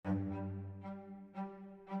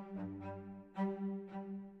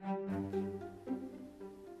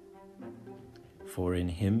for in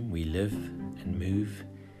him we live and move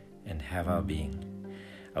and have our being.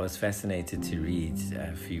 I was fascinated to read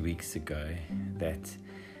a few weeks ago that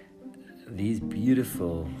these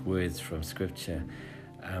beautiful words from Scripture,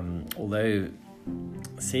 although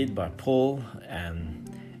said by Paul and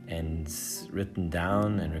written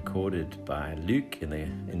down and recorded by Luke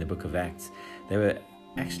in the book of Acts, they were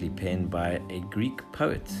actually penned by a Greek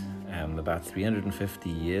poet about 350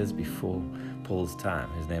 years before Paul's time.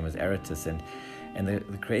 His name was Aratus, and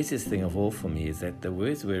the craziest thing of all for me is that the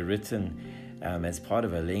words were written as part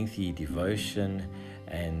of a lengthy devotion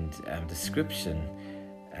and description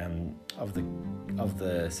of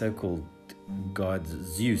the so-called god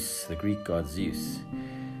Zeus, the Greek god Zeus.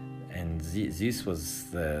 And Zeus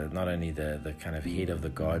was not only the kind of head of the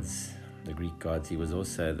gods, the Greek gods, he was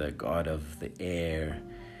also the god of the air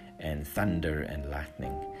and thunder and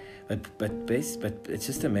lightning. But it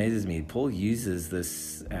just amazes me. Paul uses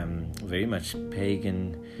this very much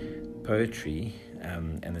pagan poetry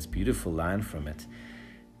and this beautiful line from it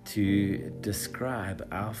to describe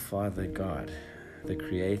our Father God, the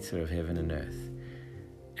creator of heaven and earth.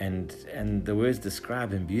 And the words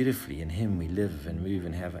describe him beautifully. In him we live and move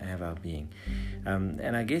and have our being.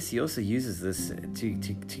 And I guess he also uses this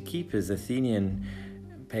to keep his Athenian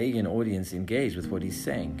pagan audience engaged with what he's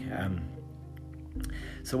saying.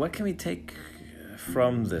 So what can we take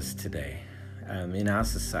from this today in our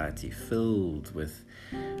society filled with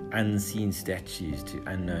unseen statues to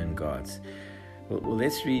unknown gods? Well,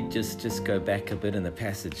 let's read, just go back a bit in the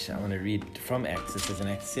passage. I want to read from Acts. This is in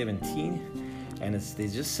Acts 17, and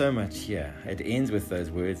there's just so much here. It ends with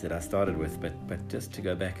those words that I started with, but just to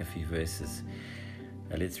go back a few verses.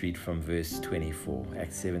 Let's read from verse 24,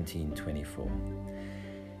 Acts 17:24.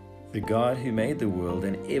 The God who made the world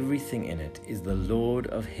and everything in it is the Lord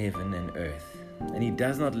of heaven and earth, and he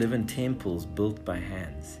does not live in temples built by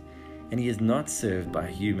hands, and he is not served by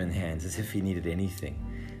human hands as if he needed anything,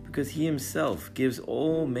 because he himself gives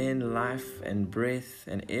all men life and breath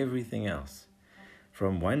and everything else.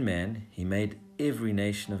 From one man he made every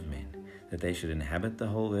nation of men, that they should inhabit the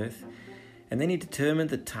whole earth, and then he determined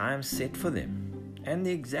the time set for them and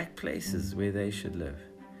the exact places where they should live.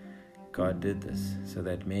 God did this so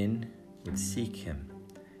that men would seek him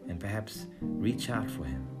and perhaps reach out for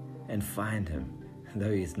him and find him,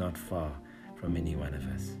 though he is not far from any one of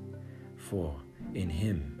us. For in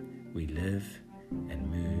him we live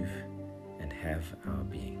and move and have our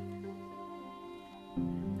being.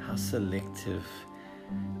 How selective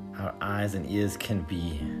our eyes and ears can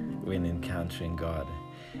be when encountering God,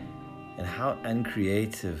 and how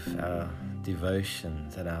uncreative our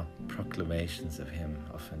devotions and our proclamations of him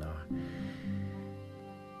often are.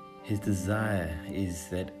 His desire is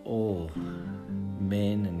that all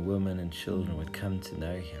men and women and children would come to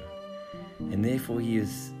know him, and therefore he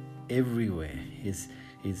is everywhere. He's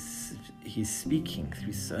speaking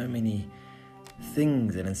through so many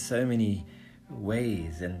things and in so many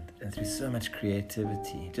ways and through so much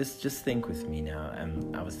creativity. Just think with me now.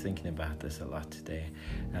 I was thinking about this a lot today.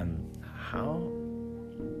 How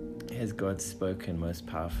has God spoken most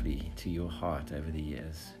powerfully to your heart over the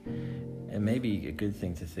years? And maybe a good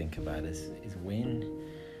thing to think about is when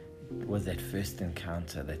was that first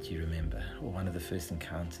encounter that you remember, or one of the first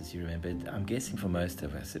encounters you remembered? I'm guessing for most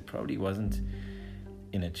of us, it probably wasn't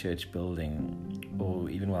in a church building or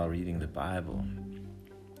even while reading the Bible.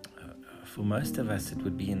 For most of us, it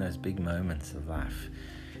would be in those big moments of life.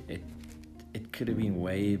 It could have been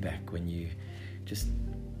way back when you just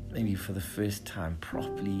maybe for the first time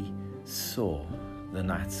properly saw the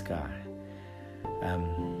night sky,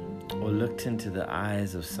 or looked into the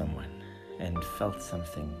eyes of someone and felt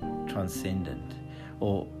something transcendent,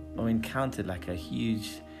 or encountered like a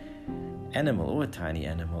huge animal or a tiny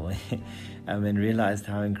animal and realized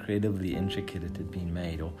how incredibly intricate it had been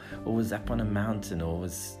made, or was up on a mountain, or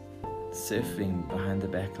was surfing behind the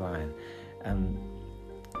back line.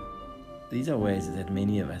 These are ways that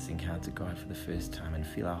many of us encounter God for the first time and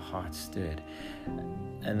feel our hearts stirred.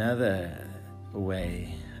 Another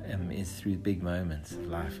way is through big moments of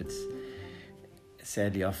life. It's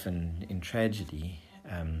sadly often in tragedy,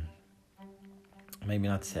 maybe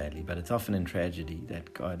not sadly, but it's often in tragedy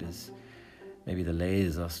that God is, maybe the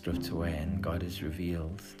layers are stripped away and God is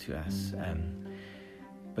revealed to us.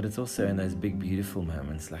 But it's also in those big, beautiful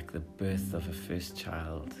moments like the birth of a first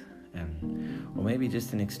child, or maybe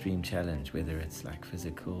just an extreme challenge, whether it's like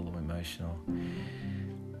physical or emotional.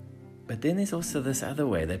 But then there's also this other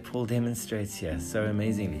way that Paul demonstrates here so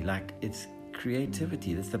amazingly, like it's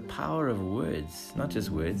creativity. It's the power of words, not just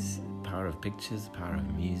words, power of pictures, power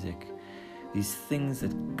of music, these things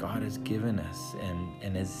that God has given us,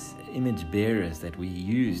 and as image bearers that we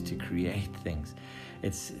use to create things.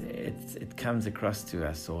 It comes across to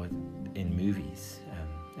us or in movies,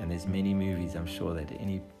 and there's many movies I'm sure that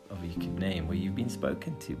any of you could name where you've been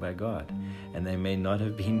spoken to by God, and they may not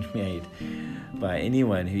have been made by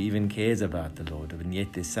anyone who even cares about the Lord, and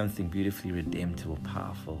yet there's something beautifully redemptive or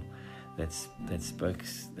powerful that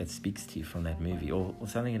speaks to you from that movie, or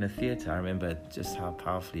something in a theater. I remember just how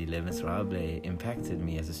powerfully Les Miserables impacted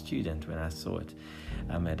me as a student when I saw it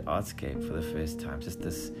at Artscape for the first time. Just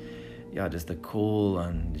the call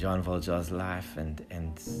on Jean Valjean's life, and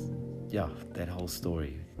that whole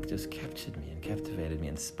story just captured me and captivated me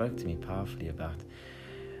and spoke to me powerfully about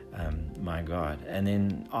my God. And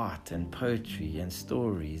then art and poetry and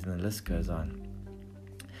stories, and the list goes on.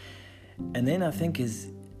 And then I think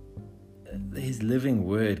his living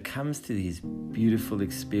word comes to these beautiful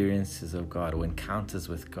experiences of God or encounters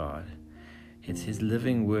with God. It's his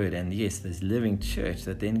living word, and yes, this living church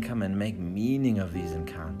that then come and make meaning of these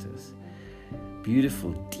encounters.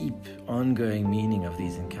 Beautiful, deep, ongoing meaning of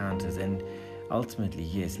these encounters, and ultimately,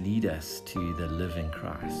 yes, lead us to the living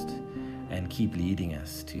Christ and keep leading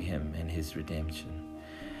us to him and his redemption.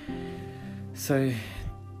 So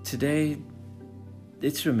today,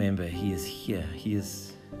 let's remember he is here. He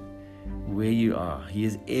is where you are. He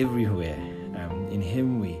is everywhere. In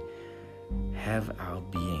him we have our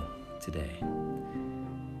being today.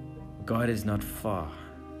 God is not far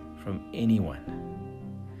from anyone.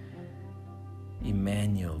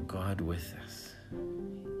 Emmanuel, God with us.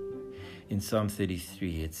 In Psalm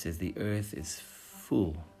 33, it says, the earth is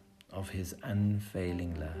full of his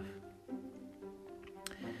unfailing love.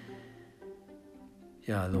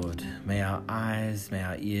 Yeah, Lord, may our eyes, may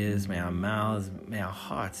our ears, may our mouths, may our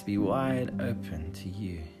hearts be wide open to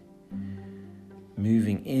you,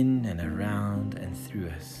 moving in and around and through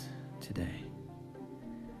us today.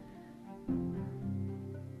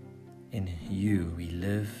 In you we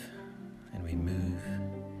live and we move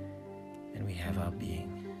and we have our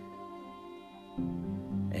being.